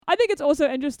I think it's also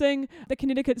interesting. The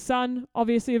Connecticut Sun,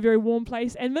 obviously a very warm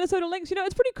place, and Minnesota Lynx,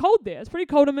 it's pretty cold there. It's pretty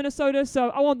cold in Minnesota, so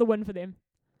I want the win for them.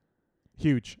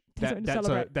 Huge. Something to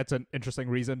celebrate. That's an interesting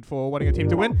reason for wanting a team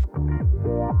to win.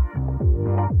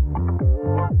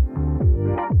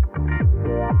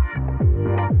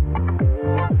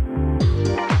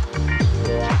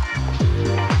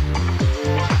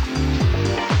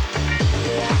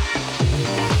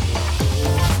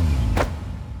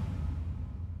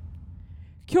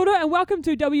 Kia ora and welcome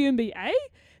to WNBA,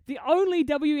 the only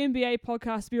WNBA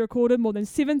podcast to be recorded more than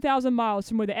 7,000 miles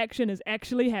from where the action is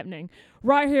actually happening,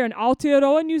 right here in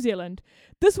Aotearoa, New Zealand.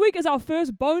 This week is our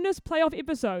first bonus playoff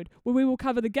episode where we will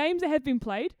cover the games that have been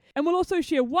played, and we'll also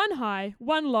share one high,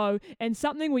 one low, and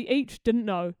something we each didn't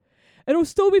know. It'll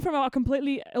still be from our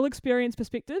completely ill-experienced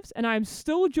perspectives, and I am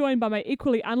still joined by my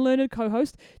equally unlearned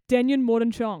co-host, Danyon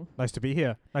Morden-Chong. Nice to be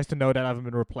here. Nice to know that I haven't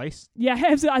been replaced. Yeah,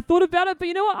 I thought about it, but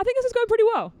you know what? I think this is going pretty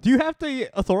well. Do you have the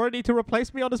authority to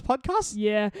replace me on this podcast?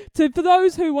 Yeah. For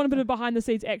those who want a bit of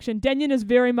behind-the-scenes action, Danyon is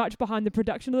very much behind the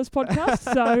production of this podcast,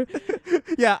 so...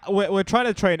 Yeah, we're trying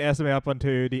to train Esme up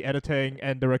onto the editing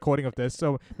and the recording of this,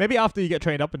 so maybe after you get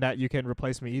trained up in that, you can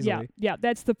replace me easily. Yeah,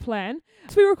 that's the plan.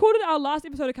 So we recorded our last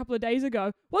episode a couple of days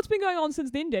ago. What's been going on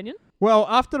since then, Danyon? Well,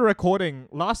 after the recording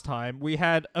last time, we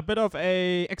had a bit of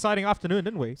a exciting afternoon,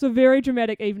 didn't we? It's a very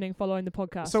dramatic evening following the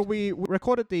podcast. So we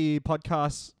recorded the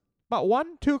podcast about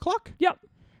 1, 2 o'clock? Yep.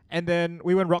 And then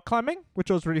we went rock climbing, which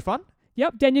was really fun.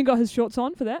 Yep, Danyon got his shorts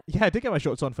on for that. Yeah, I did get my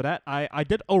shorts on for that. I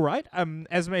did all right.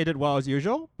 Esme did well as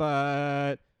usual,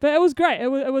 but it was great. It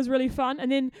was really fun.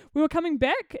 And then we were coming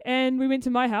back and we went to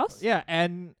my house. Yeah,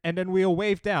 and then we were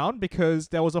waved down because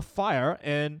there was a fire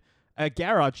in a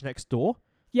garage next door.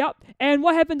 Yep. And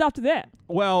what happened after that?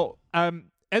 Well,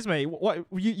 Esme, what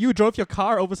you drove your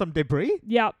car over some debris?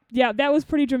 Yeah, that was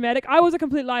pretty dramatic. I was a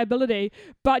complete liability,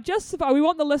 but we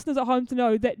want the listeners at home to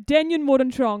know that Danyon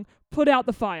Morden-Chong put out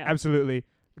the fire. Absolutely.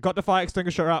 Got the fire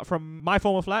extinguisher out from my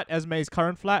former flat, Esme's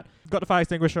current flat. Got the fire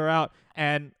extinguisher out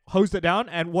and hosed it down,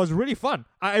 and was really fun.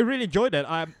 I really enjoyed it.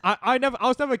 I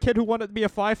was never a kid who wanted to be a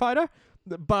firefighter,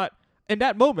 but in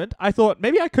that moment, I thought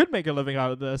maybe I could make a living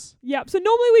out of this. Yeah, so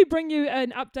normally we bring you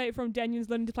an update from Danyon's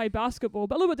learning to play basketball,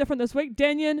 but a little bit different this week.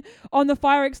 Danyon on the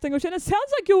fire extinguisher, and it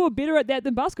sounds like you were better at that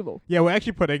than basketball. Yeah, we're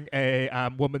actually putting a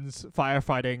women's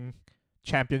firefighting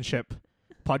championship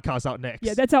podcast out next.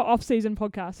 Yeah, that's our off-season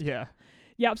podcast.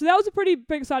 Yeah, so that was a pretty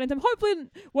big exciting time. Hopefully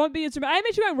it won't be as dramatic. I'm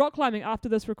actually going rock climbing after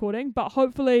this recording, but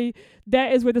hopefully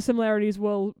that is where the similarities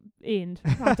will end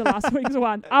after last week's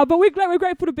one. But we're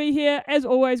grateful to be here. As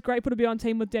always, grateful to be on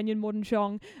team with Danyon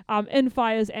Morden-Chong in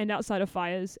fires and outside of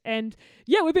fires. And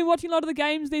yeah, we've been watching a lot of the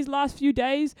games these last few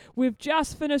days. We've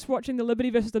just finished watching the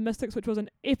Liberty versus the Mystics, which was an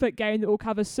epic game that we'll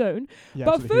cover soon. Yeah,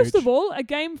 but first of all, a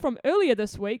game from earlier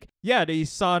this week. Yeah, the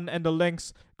Sun and the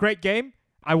Lynx. Great game.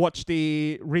 I watched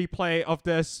the replay of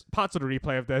this, parts of the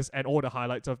replay of this, and all the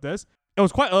highlights of this. It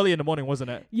was quite early in the morning,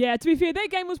 wasn't it? Yeah, to be fair, that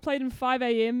game was played in 5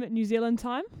 a.m. New Zealand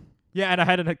time. Yeah, and I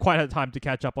hadn't quite had time to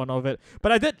catch up on all of it.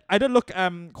 But I did look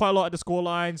quite a lot at the score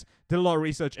lines, did a lot of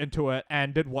research into it,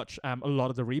 and did watch a lot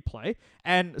of the replay.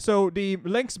 And so the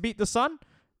Lynx beat the Sun,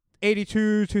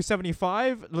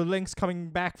 82-75. The Lynx coming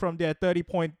back from their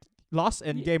 30-point loss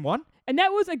in game 1. And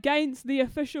that was against the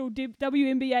official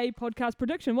WNBA podcast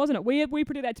prediction, wasn't it? We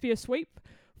predicted that to be a sweep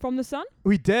from the Sun.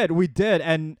 We did.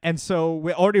 And so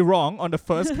we're already wrong on the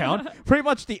first count. Pretty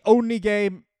much the only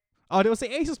game... Oh, was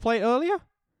the Aces played earlier?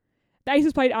 The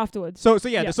Aces played afterwards. So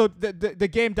the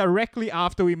game directly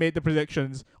after we made the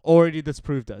predictions already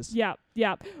disproved us. Yeah.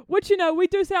 Which, we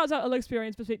do say it's our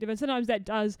experience perspective, and sometimes that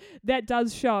does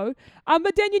show.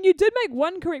 But Danyon, you did make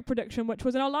one correct prediction, which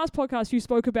was in our last podcast you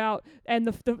spoke about, and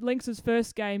the Lynx's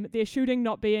first game, their shooting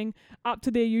not being up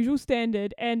to their usual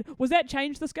standard. And was that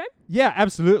changed this game? Yeah,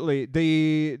 absolutely.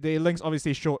 The Lynx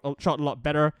obviously shot a lot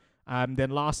better than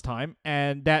last time,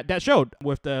 and that showed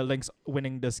with the Lynx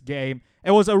winning this game. It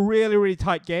was a really, really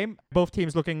tight game. Both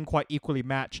teams looking quite equally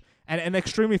matched, and an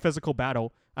extremely physical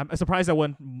battle. I'm surprised there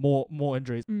weren't more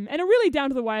injuries. And a really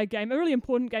down-to-the-wire game, a really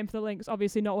important game for the Lynx,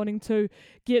 obviously not wanting to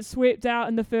get swept out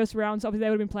in the first round, so obviously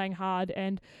they would have been playing hard.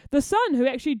 And the Sun, who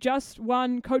actually just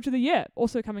won Coach of the Year,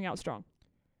 also coming out strong.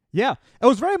 Yeah, it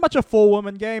was very much a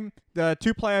four-woman game. The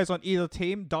two players on either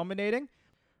team dominating.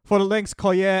 For the Lynx,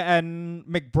 Collier and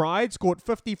McBride scored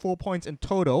 54 points in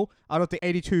total out of the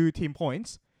 82 team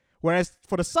points. Whereas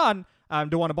for the Sun,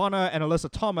 Dewana Bonner and Alyssa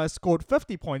Thomas scored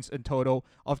 50 points in total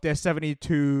of their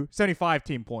 75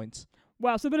 team points.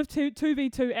 Wow, so a bit of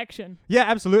 2v2 action. Yeah,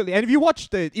 absolutely. And if you watch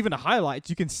even the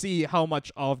highlights, you can see how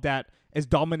much of that is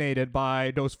dominated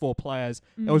by those 4 players.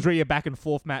 It was really a back and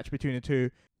forth match between the two.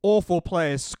 All 4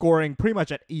 players scoring pretty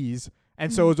much at ease.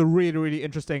 And so it was a really, really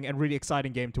interesting and really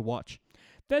exciting game to watch.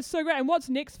 That's so great. And what's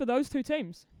next for those 2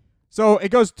 teams? So it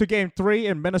goes to game 3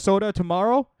 in Minnesota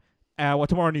tomorrow.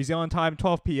 Tomorrow New Zealand time,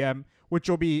 12 p.m., which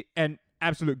will be an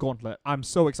absolute gauntlet. I'm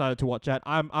so excited to watch that.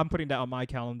 I'm putting that on my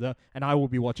calendar, and I will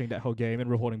be watching that whole game and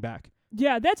reporting back.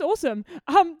 Yeah, that's awesome.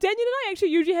 Daniel and I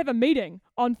actually usually have a meeting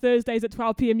on Thursdays at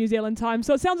 12 p.m. New Zealand time,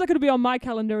 so it sounds like it'll be on my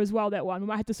calendar as well, that one. We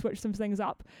might have to switch some things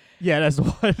up. Yeah, that's the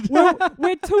one.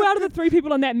 We're 2 out of the 3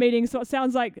 people on that meeting, so it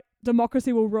sounds like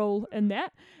democracy will rule in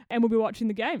that, and we'll be watching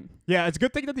the game. Yeah, it's a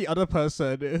good thing that the other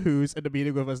person who's in the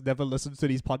meeting with us never listens to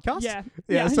these podcasts.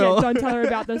 Yeah, don't tell her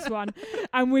about this one.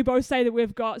 And we both say that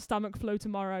we've got stomach flu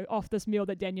tomorrow off this meal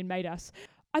that Daniel made us.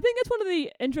 I think that's one of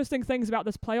the interesting things about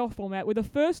this playoff format, where the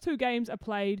first 2 games are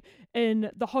played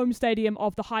in the home stadium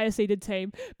of the higher seeded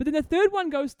team, but then the third one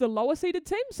goes to the lower seeded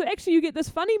team. So actually you get this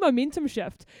funny momentum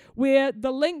shift where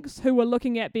the Lynx, who were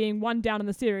looking at being 1 down in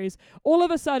the series, all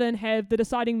of a sudden have the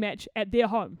deciding match at their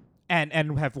home. And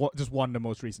have just won the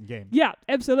most recent game. Yeah,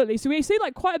 absolutely. So we see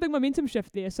like quite a big momentum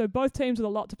shift there. So both teams with a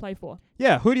lot to play for.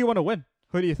 Yeah, who do you want to win?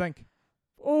 Who do you think?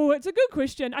 Oh, it's a good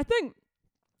question. I think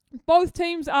both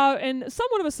teams are in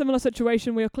somewhat of a similar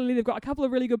situation where clearly they've got a couple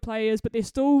of really good players, but they're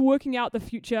still working out the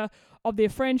future of their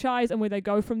franchise and where they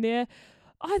go from there.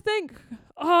 I think,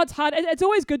 it's hard. It's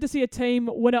always good to see a team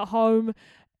win at home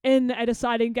in a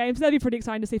deciding game. So that'd be pretty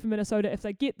exciting to see for Minnesota if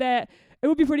they get that. It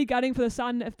would be pretty gutting for the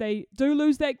Sun if they do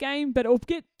lose that game, but it'll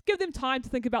give them time to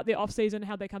think about their off-season and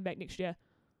how they come back next year.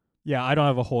 Yeah, I don't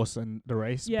have a horse in the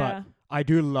race, but I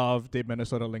do love the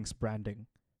Minnesota Lynx branding.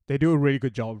 They do a really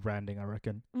good job of branding, I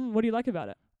reckon. What do you like about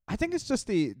it? I think it's just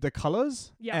the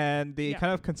colors and the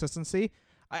kind of consistency.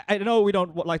 I know we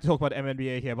don't like to talk about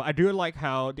MNBA here, but I do like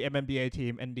how the MNBA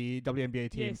team and the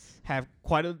WNBA team have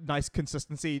quite a nice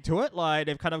consistency to it. Like,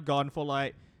 they've kind of gone for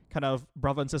like kind of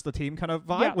brother and sister team kind of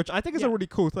vibe, which I think is a really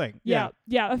cool thing. Yeah.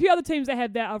 A few other teams that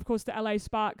have that are, of course, the LA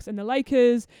Sparks and the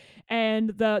Lakers, and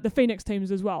the Phoenix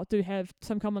teams as well do have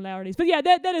some commonalities. But yeah,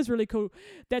 that is really cool.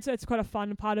 That's quite a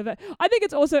fun part of it. I think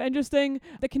it's also interesting,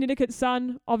 the Connecticut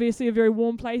Sun, obviously a very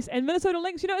warm place, and Minnesota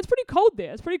Lynx, it's pretty cold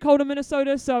there. It's pretty cold in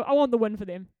Minnesota, so I want the win for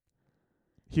them.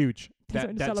 Huge.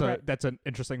 That's an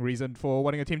interesting reason for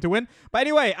wanting a team to win. But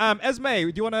anyway, Esme,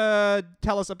 do you want to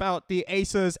tell us about the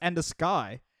Aces and the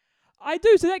Sky? I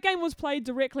do. So that game was played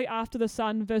directly after the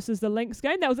Sun versus the Lynx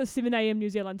game. That was at 7 a.m.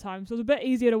 New Zealand time, so it was a bit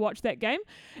easier to watch that game.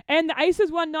 And the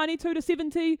Aces won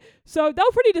 92-70, so they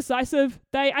were pretty decisive.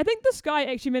 I think the Sky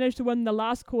actually managed to win the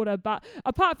last quarter, but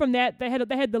apart from that, they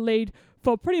had the lead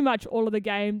for pretty much all of the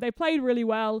game. They played really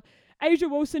well. A'ja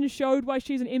Wilson showed why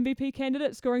she's an MVP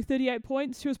candidate, scoring 38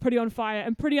 points. She was pretty on fire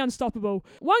and pretty unstoppable.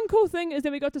 One cool thing is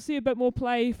that we got to see a bit more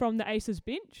play from the Aces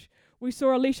bench. We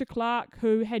saw Alicia Clark,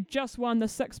 who had just won the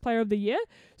 6th Player of the Year,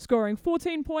 scoring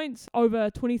 14 points over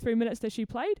 23 minutes that she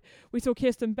played. We saw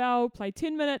Kirsten Bell play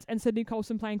 10 minutes and Sydney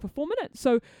Colson playing for 4 minutes.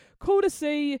 So cool to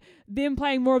see them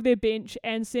playing more of their bench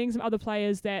and seeing some other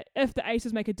players that if the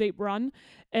Aces make a deep run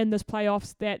in this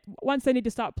playoffs, that once they need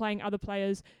to start playing other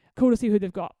players, cool to see who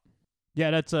they've got. Yeah,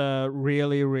 that's a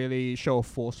really, really show of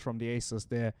force from the Aces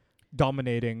there,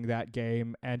 dominating that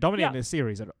game and dominating the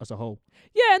series as a whole.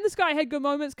 Yeah, and this guy had good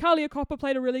moments. Kalia Copper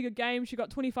played a really good game. She got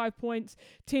 25 points,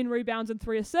 10 rebounds, and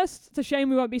 3 assists. It's a shame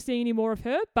we won't be seeing any more of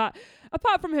her, but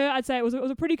apart from her, I'd say it was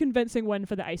a pretty convincing win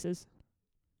for the Aces.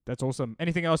 That's awesome.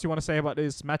 Anything else you want to say about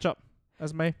this matchup,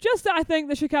 Esme? Just that I think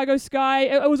the Chicago Sky,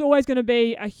 it was always going to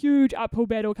be a huge uphill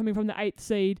battle coming from the 8th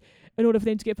seed in order for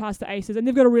them to get past the Aces, and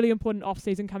they've got a really important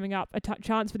off-season coming up, a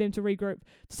chance for them to regroup,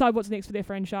 decide what's next for their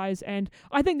franchise, and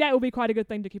I think that will be quite a good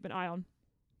thing to keep an eye on.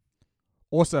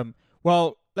 Awesome.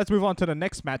 Well, let's move on to the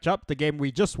next matchup, the game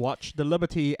we just watched, the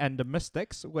Liberty and the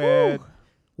Mystics, where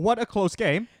what a close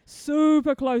game.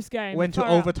 Super close game. Went to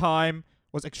overtime,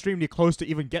 was extremely close to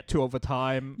even get to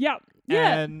overtime. Yeah.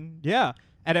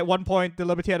 And at one point, the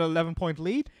Liberty had an 11-point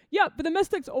lead. Yeah, but the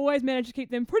Mystics always managed to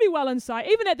keep them pretty well in sight.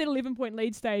 Even at that 11-point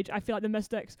lead stage, I feel like the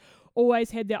Mystics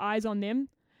always had their eyes on them.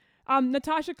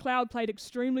 Natasha Cloud played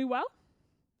extremely well.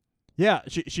 Yeah,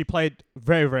 she played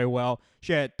very, very well.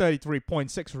 She had 33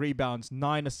 points, 6 rebounds,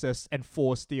 9 assists, and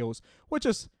 4 steals, which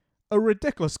is a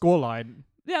ridiculous scoreline.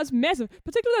 Yeah, it's massive.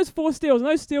 Particularly those 4 steals, and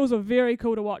those steals were very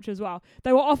cool to watch as well.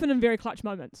 They were often in very clutch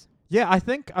moments. Yeah,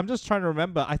 I'm just trying to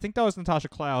remember. I think that was Natasha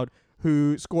Cloud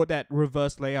who scored that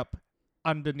reverse layup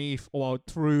underneath or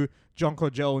through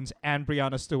Jonko Jones and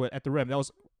Brianna Stewart at the rim. That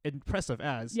was impressive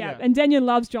as. Yeah, and Daniel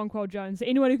loves Jonquil Jones.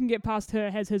 Anyone who can get past her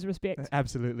has his respect.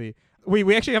 Absolutely.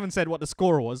 We actually haven't said what the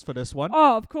score was for this one.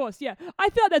 Oh, of course, yeah. I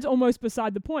feel like that's almost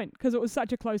beside the point because it was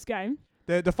such a close game.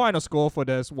 The final score for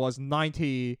this was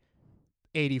 90-85.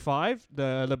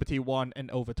 The Liberty won in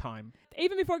overtime.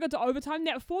 Even before it got to overtime,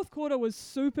 that fourth quarter was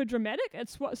super dramatic. It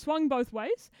swung both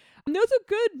ways. And there was a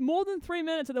good more than 3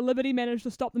 minutes that the Liberty managed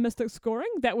to stop the Mystics scoring.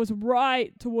 That was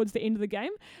right towards the end of the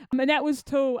game. And that was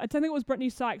till, I think it was Brittany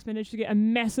Sykes managed to get a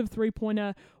massive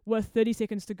three-pointer with 30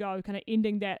 seconds to go, kind of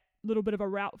ending that little bit of a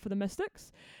rout for the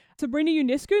Mystics. Sabrina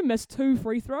Ionescu missed 2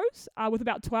 free throws with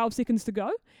about 12 seconds to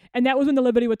go. And that was when the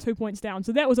Liberty were 2 points down.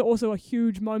 So that was also a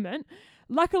huge moment.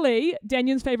 Luckily,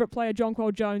 Danion's favourite player,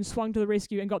 Jonquil Jones, swung to the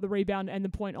rescue and got the rebound and the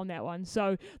point on that one.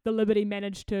 So the Liberty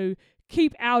managed to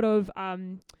keep out of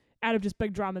just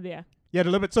big drama there. Yeah,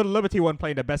 the Liberty won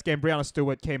playing their best game. Brianna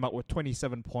Stewart came up with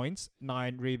 27 points,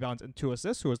 9 rebounds, and 2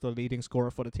 assists, who was the leading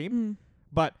scorer for the team.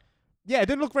 But yeah, it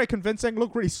didn't look very convincing.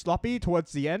 Looked really sloppy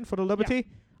towards the end for the Liberty.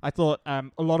 Yeah. I thought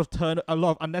a lot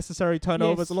of unnecessary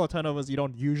turnovers, a lot of turnovers you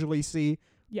don't usually see.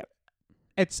 Yep.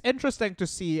 It's interesting to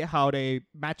see how they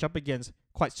match up against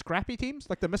quite scrappy teams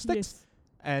like the Mystics. Yes.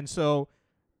 And so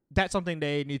that's something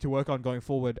they need to work on going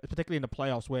forward, particularly in the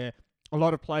playoffs where a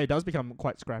lot of play does become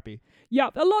quite scrappy. Yeah,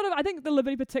 I think the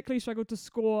Liberty particularly struggled to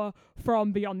score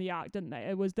from beyond the arc, didn't they?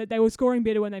 It was that they were scoring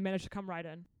better when they managed to come right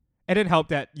in. It didn't help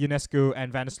that Ionescu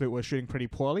and Vandersloot were shooting pretty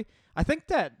poorly. I think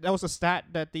that was a stat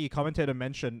that the commentator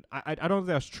mentioned. I don't know if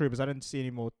that was true because I didn't see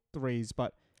any more threes,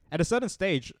 but at a certain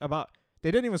stage,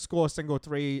 they didn't even score a single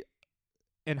three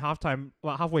in halftime,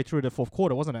 well, halfway through the fourth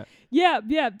quarter, wasn't it? Yeah,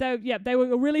 they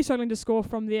were really struggling to score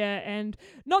from there, and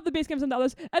not the best games from the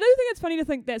others. I do think it's funny to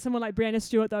think that someone like Brianna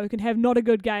Stewart, though, can have not a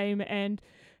good game and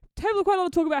have quite a lot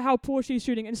of talk about how poor she's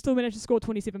shooting and still manage to score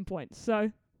 27 points.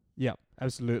 So, yeah,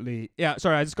 absolutely. Yeah,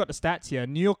 sorry, I just got the stats here.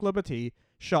 New York Liberty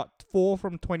shot 4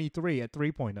 from 23 at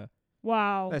three-pointer.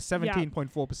 Wow. That's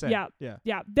 17.4%.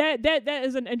 Yeah. That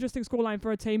is an interesting scoreline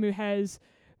for a team who has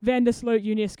Vandersloot,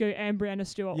 Ionescu, and Brianna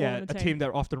Stewart all on the team. A team that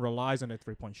often relies on their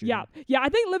three-point shooting. Yeah. I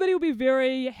think Liberty will be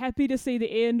very happy to see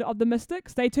the end of the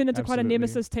Mystics. They turned into quite a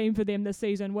nemesis team for them this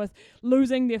season with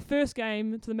losing their first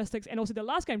game to the Mystics and also their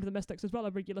last game to the Mystics as well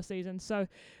of regular season. So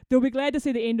they'll be glad to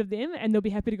see the end of them and they'll be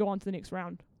happy to go on to the next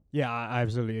round. Yeah, I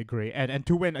absolutely agree. And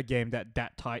to win a game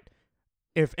that tight,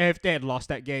 if they had lost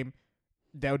that game,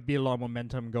 there would be a lot of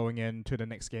momentum going into the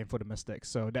next game for the Mystics.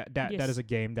 So that is a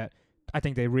game that I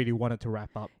think they really wanted to wrap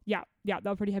up. Yeah, they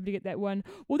were pretty happy to get that win.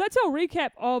 Well, that's our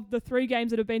recap of the 3 games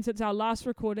that have been since our last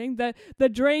recording. The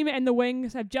Dream and the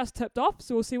Wings have just tipped off,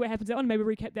 so we'll see what happens that one. Maybe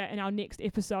recap that in our next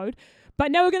episode. But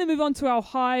now we're going to move on to our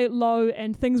high, low,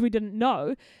 and things we didn't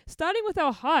know. Starting with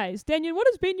our highs. Daniel, what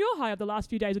has been your high of the last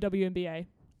few days of WNBA?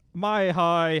 My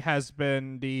high has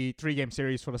been the 3-game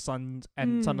series for the Suns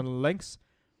and Sunderland Lynx.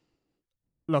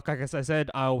 Look, like as I said,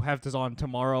 I'll have this on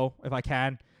tomorrow if I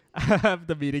can.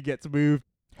 The meeting gets moved.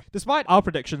 Despite our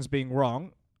predictions being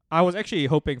wrong, I was actually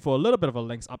hoping for a little bit of a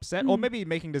Lynx upset, or maybe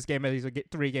making this game at least a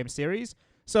 3-game series.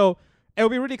 So it'll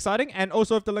be really exciting. And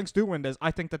also, if the Lynx do win this,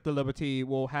 I think that the Liberty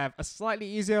will have a slightly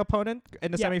easier opponent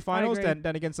in the semifinals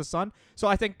than against the Sun. So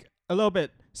I think a little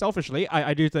bit selfishly,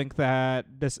 I do think that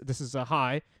this is a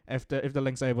high if the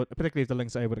Lynx are able, particularly if the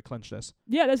Lynx are able to clinch this.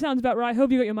 Yeah, that sounds about right. Who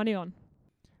have you got your money on?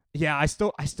 Yeah, I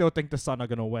still think the Sun are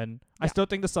gonna win. Yeah. I still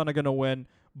think the Sun are gonna win,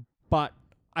 but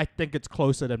I think it's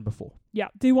closer than before. Yeah,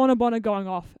 Diwana going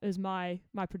off is my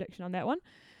prediction on that one.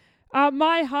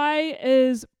 My high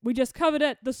is, we just covered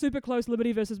it, the super close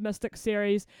Liberty versus Mystics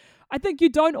series. I think you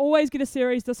don't always get a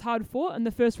series this hard fought in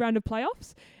the first round of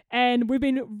playoffs. And we've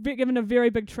been given a very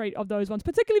big treat of those ones,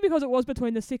 particularly because it was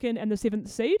between the 2nd and the 7th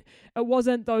seed. It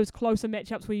wasn't those closer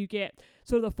matchups where you get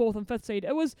sort of the 4th and 5th seed.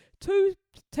 It was 2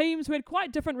 teams who had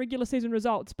quite different regular season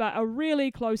results, but a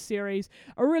really close series,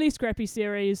 a really scrappy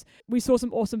series. We saw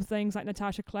some awesome things like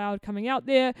Natasha Cloud coming out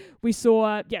there. We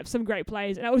saw, some great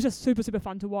plays, and it was just super, super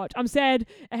fun to watch. I'm sad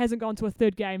it hasn't gone to a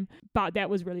 3rd game, but that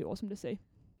was really awesome to see.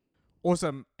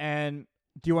 Awesome. And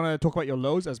do you want to talk about your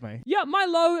lows, Esme? Yeah, my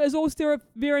low is all still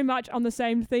very much on the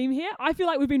same theme here. I feel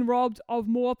like we've been robbed of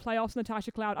more playoffs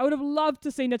Natasha Cloud. I would have loved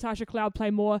to see Natasha Cloud play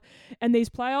more in these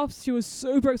playoffs. She was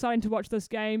super exciting to watch this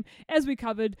game, as we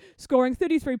covered, scoring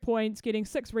 33 points, getting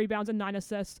 6 rebounds and 9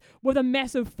 assists, with a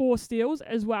massive 4 steals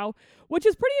as well, which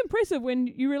is pretty impressive when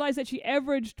you realize that she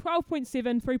averaged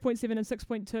 12.7, 3.7, and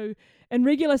 6.2 in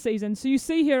regular season. So you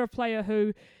see here a player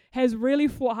who has really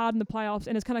fought hard in the playoffs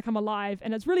and has kind of come alive,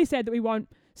 and it's really sad that we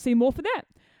won't see more for that.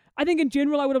 I think in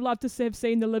general I would have loved to have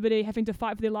seen the Liberty having to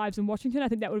fight for their lives in Washington. I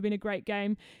think that would have been a great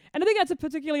game. And I think that's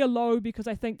particularly a low because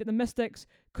I think that the Mystics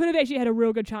could have actually had a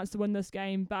real good chance to win this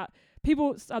game, but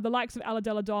people, the likes of Ala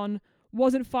Deladon,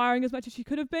 wasn't firing as much as she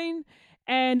could have been.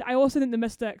 And I also think the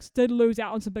Mystics did lose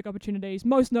out on some big opportunities,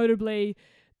 most notably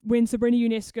when Sabrina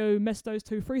Ionescu missed those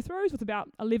 2 free throws with about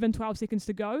 11, 12 seconds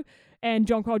to go, and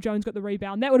Jonquel Jones got the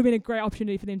rebound. That would have been a great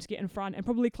opportunity for them to get in front and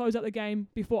probably close out the game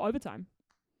before overtime.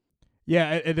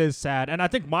 Yeah, it is sad. And I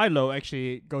think my low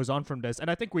actually goes on from this. And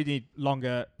I think we need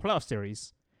longer playoff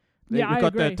series. Yeah, We've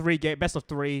got agree. the best of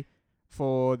 3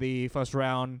 for the first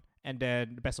round, and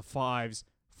then the best of 5s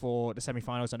for the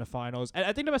semifinals and the finals. And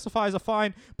I think the best of 5s are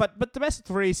fine, but the best of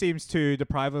 3 seems to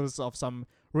deprive us of some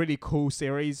really cool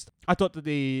series. I thought that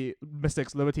the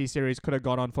Mystics Liberty series could have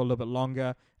gone on for a little bit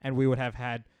longer, and we would have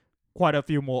had quite a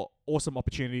few more awesome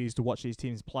opportunities to watch these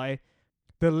teams play.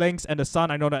 The Lynx and the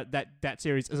Sun, I know that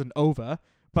series isn't over,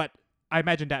 but I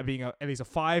imagine that being at least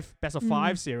a best of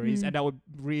 5 series, and that would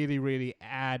really, really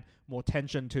add more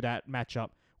tension to that matchup.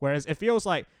 Whereas it feels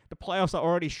like the playoffs are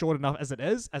already short enough as it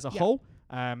is, as a whole.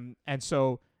 And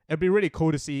so it'd be really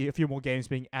cool to see a few more games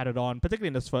being added on, particularly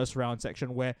in this first round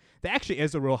section where there actually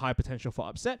is a real high potential for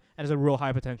upset and there's a real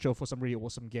high potential for some really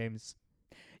awesome games.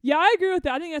 Yeah, I agree with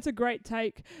that. I think that's a great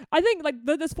take. I think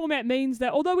this format means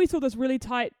that although we saw this really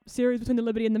tight series between the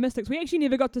Liberty and the Mystics, we actually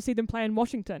never got to see them play in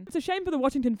Washington. It's a shame for the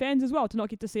Washington fans as well to not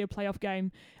get to see a playoff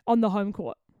game on the home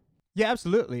court. Yeah,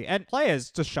 absolutely. And players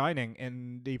just shining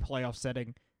in the playoff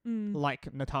setting,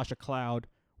 like Natasha Cloud.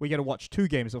 We get to watch 2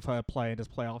 games of her play in this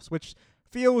playoffs, which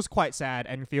feels quite sad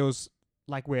and feels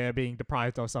like we're being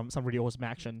deprived of some really awesome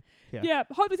action. Yeah,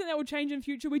 hopefully that will change in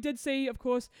future. We did see, of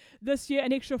course, this year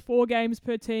an extra 4 games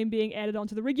per team being added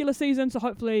onto the regular season, so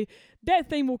hopefully that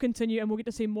theme will continue and we'll get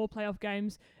to see more playoff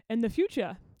games in the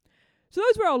future. So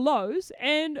those were our lows,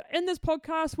 and in this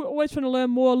podcast we're always trying to learn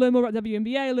more about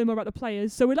WNBA, learn more about the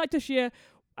players, so we'd like to share,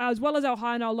 as well as our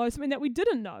high and our low, something that we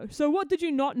didn't know. So what did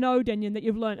you not know, Daniel, that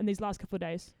you've learned in these last couple of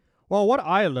days? Well, what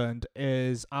I learned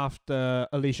is after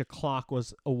Alicia Clark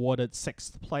was awarded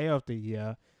 6th Player of the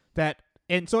Year,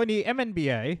 in the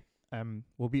MNBA,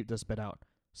 we'll beep this bit out,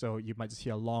 so you might just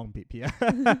hear a long beep here.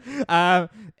 In the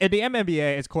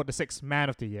MNBA, it's called the 6th Man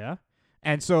of the Year.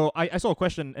 And so I saw a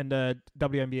question in the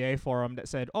WNBA forum that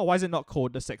said, why is it not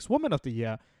called the 6th Woman of the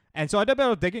Year? And so I did a bit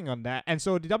of digging on that. And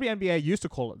so the WNBA used to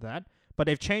call it that, but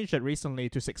they've changed it recently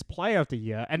to 6th Player of the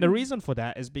Year. And the reason for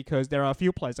that is because there are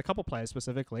a couple players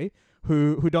specifically,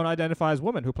 who don't identify as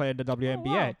women who play in the WNBA. Oh,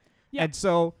 wow. Yeah. And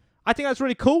so I think that's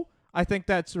really cool.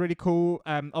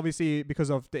 Obviously because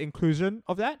of the inclusion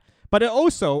of that. But it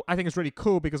also, I think it's really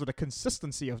cool because of the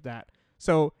consistency of that.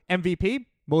 So MVP,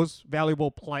 Most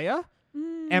Valuable Player.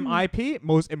 MIP,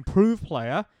 Most Improved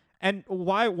Player. And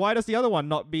why does the other one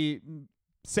not be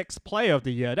 6th Player of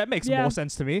the Year? That makes more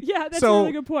sense to me. Yeah, that's a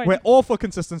really good point. We're all for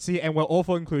consistency and we're all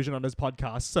for inclusion on this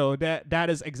podcast. So that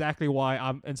is exactly why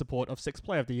I'm in support of 6th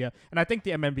Player of the Year. And I think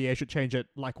the MNBA should change it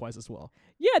likewise as well.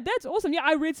 Yeah, that's awesome. Yeah,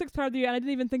 I read 6th Player of the Year and I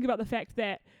didn't even think about the fact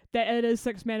that it is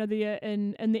 6th Man of the Year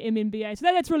in the MNBA. So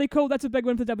that's really cool. That's a big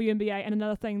win for WNBA and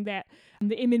another thing that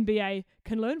the MNBA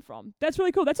can learn from. That's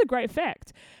really cool. That's a great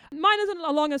fact. Mine isn't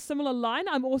along a similar line.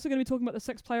 I'm also going to be talking about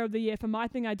the 6th Player of the Year for my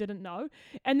thing I didn't know.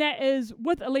 And that is,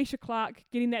 with Alicia Clark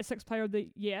getting that 6th Player of the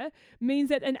Year, means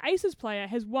that an Aces player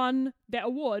has won that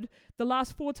award the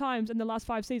last 4 times in the last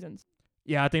 5 seasons.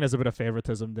 Yeah, I think there's a bit of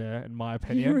favoritism there, in my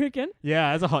opinion. You reckon?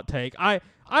 Yeah, that's a hot take. I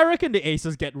reckon the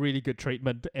Aces get really good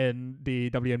treatment in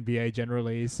the WNBA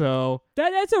generally, so...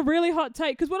 That's a really hot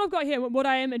take, because what I've got here, what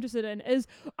I am interested in, is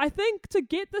I think to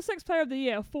get the 6th Player of the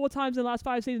Year 4 times in the last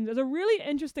 5 seasons is a really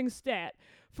interesting stat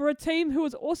for a team who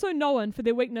is also known for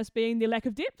their weakness being their lack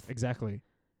of depth. Exactly.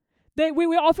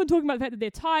 We're often talking about the fact that they're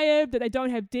tired, that they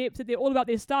don't have depth, that they're all about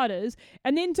their starters,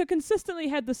 and then to consistently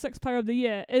have the 6th Player of the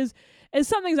Year is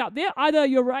something's up there. Either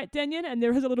you're right, Daniel, and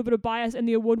there is a little bit of bias in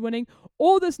the award winning,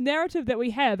 or this narrative that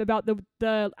we have about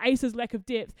the Aces' lack of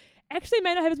depth actually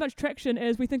may not have as much traction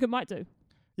as we think it might do.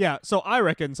 Yeah, so I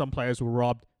reckon some players were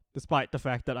robbed, despite the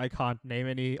fact that I can't name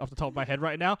any off the top of my head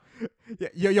right now.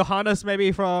 Johannes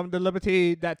maybe from the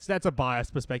Liberty, that's a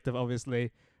biased perspective,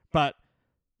 obviously, but...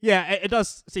 yeah, it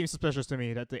does seem suspicious to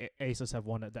me that the Aces have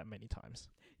won it that many times.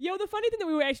 Yeah, well, the funny thing that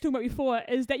we were actually talking about before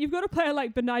is that you've got a player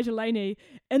like Betnijah Laney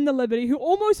in the Liberty who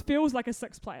almost feels like a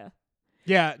 6th player.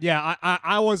 Yeah,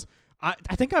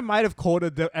 I think I might have called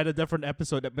it at a different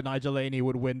episode that Betnijah Laney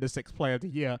would win the 6th Player of the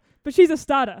Year. But she's a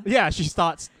starter. Yeah, she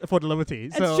starts for the Liberty.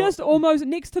 So. It's just almost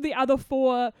next to the other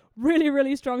 4 really,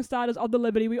 really strong starters of the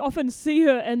Liberty. We often see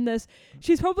her in this.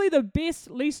 She's probably the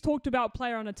best, least talked about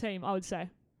player on a team, I would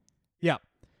say. Yeah.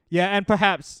 Yeah, and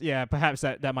perhaps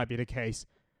that might be the case,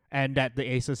 and that the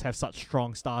Aces have such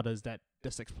strong starters that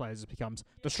the sixth player just becomes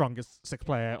the strongest sixth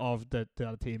player of the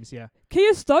other teams. Yeah.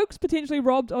 Kia Stokes potentially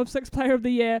robbed of sixth player of the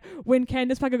year when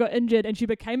Candice Parker got injured and she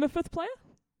became a fifth player.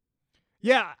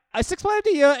 Yeah, a sixth player of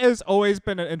the year has always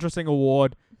been an interesting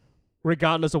award,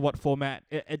 regardless of what format.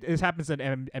 It happens in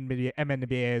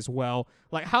MNBA as well.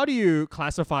 Like, how do you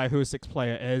classify who a sixth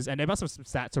player is? And there must have some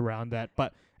stats around that,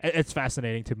 but it's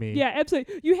fascinating to me. Yeah,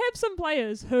 absolutely. You have some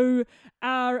players who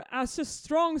are just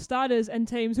strong starters in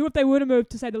teams who, if they were to move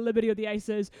to, say, the Liberty or the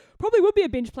Aces, probably would be a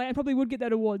bench player and probably would get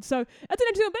that award. So it's an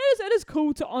interesting one, but it is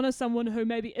cool to honour someone who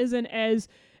maybe isn't as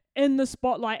in the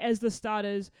spotlight as the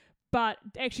starters, but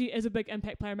actually is a big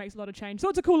impact player and makes a lot of change. So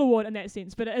it's a cool award in that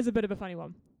sense, but it is a bit of a funny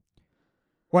one.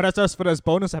 Well, that's us for this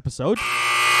bonus episode.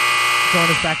 Join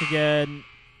us back again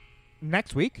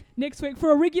next week. Next week,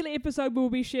 for a regular episode, we'll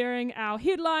be sharing our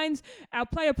headlines, our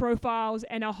player profiles,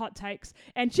 and our hot takes,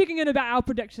 and checking in about our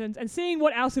predictions and seeing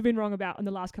what else we've been wrong about in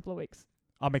the last couple of weeks.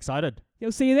 I'm excited.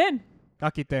 You'll see you then. Ka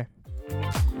kite.